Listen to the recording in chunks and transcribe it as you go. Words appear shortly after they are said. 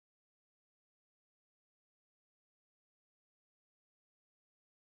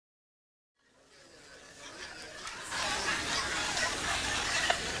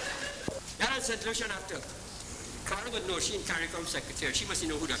St.Lucian actor. Carl would know, she in CARICOM secretary. She must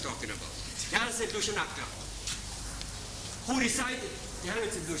know who they're talking about. They had a St.Lucian actor who decided, they had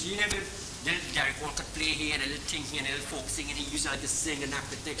a St.Lucian, Derek Walcott play here and a little thing here and a little folk singing. He used to like to sing and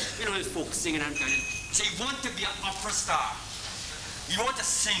act the thing. You know, little folk singing and kind of. So he wanted to be an opera star. He wanted to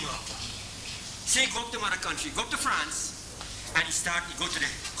sing opera. So he go up to another country, go up to France, and he go to the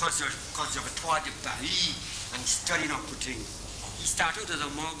Conservatoire de Paris and he studied opera thing. He started as a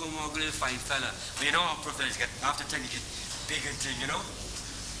mogul little fine fella. But you know, opera fellas get, after time you get big and thing, you know?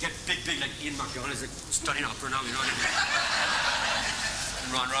 Get big, like Ian McDonald is like studying opera now, you know what I mean?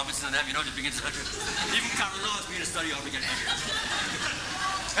 Ron Robinson and them, you know, they begin to even Carol Laws being a study opera get bigger.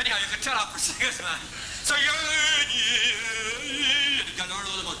 Anyhow, you can tell opera singers, man. So you can learn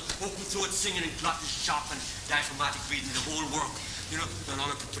all about open throat singing and glottis sharp and diaphragmatic breathing, the whole work. You know, and all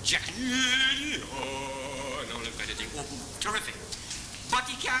of the projecting and all that kind of thing. Open, terrific.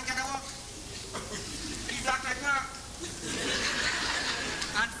 But he can't get a walk. He's black like that.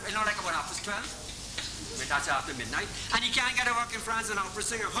 And you know, like about 12:30. That's after midnight. And he can't get a work in France, an opera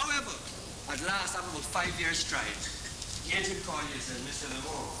singer. However, at last, after about 5 years stride, the agent called you and said, Mr.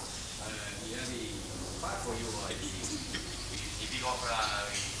 Lemon, we have a part for you, the big opera,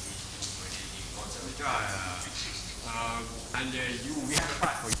 the conservatoire, and we have a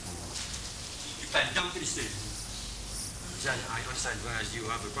part for you. You fell down to the stage. He said, I understand, whereas you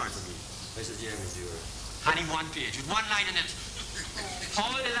have a part for me. I said, yeah, Mr. Hand him one page with one line in it.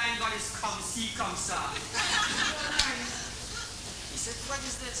 All the line got is come see, come saw. He said, what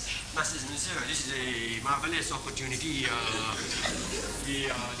is this? Master, sir, this is a marvelous opportunity.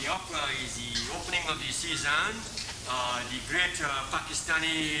 The opera is the opening of the season. The great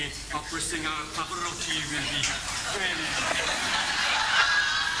Pakistani opera singer Pavarotti will be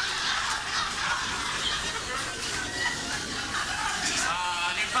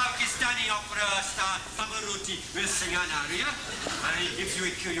Pakistani opera star Pavarotti will sing an aria, and he gives you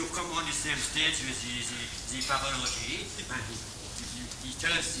a cue. You come on the same stage with the Pavarotti, and he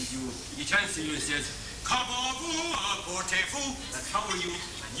turns to you and says, "Comment vous, portez-vous?" That's how are you?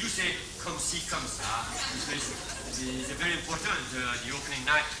 And you say, "Come see, come ça." It's very important. The opening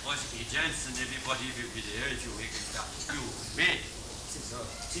night, all the agents and everybody will be there. If you make it start, you may.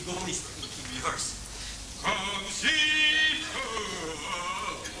 See, go home, rehearse. Come see,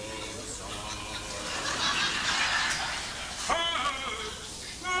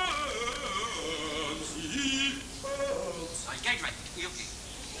 right. Okay.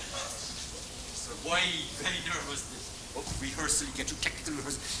 So boy, very nervous. Oh, rehearsal, you get to technical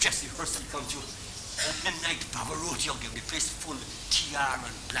rehearsal, dress rehearsal, come to midnight Pavarotti, you'll get the place full, tiara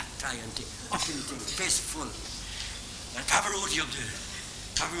and black tie and thing, up anything, face full. And Pavarotti up there,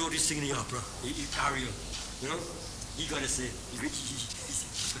 Pavarotti singing the opera, aria, you know? He gotta say, he put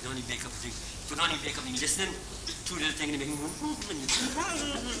on his makeup thing, and he's listening to the thing and he making and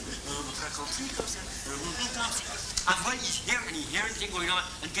while he's hearing the thing going on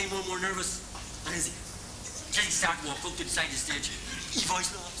and getting more and more nervous, and as he starts to walk up to the side of the stage, his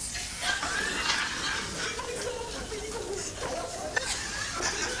voice lost.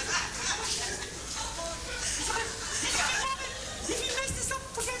 If you mess this up,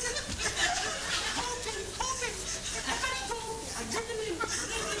 forget it. Open. I got the name.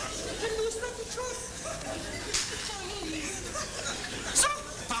 It's not the truth. So,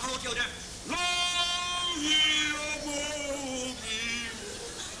 Pavarotti out there.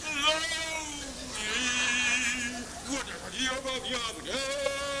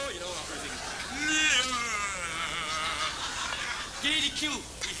 You know, get the cue.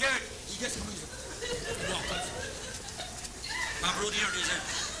 He heard. He gets the music. Walk up. Pavarotti heard he said,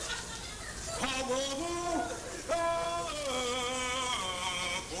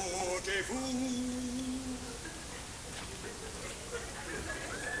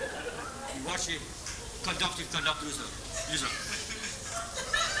 you watch him. Conductor, listen.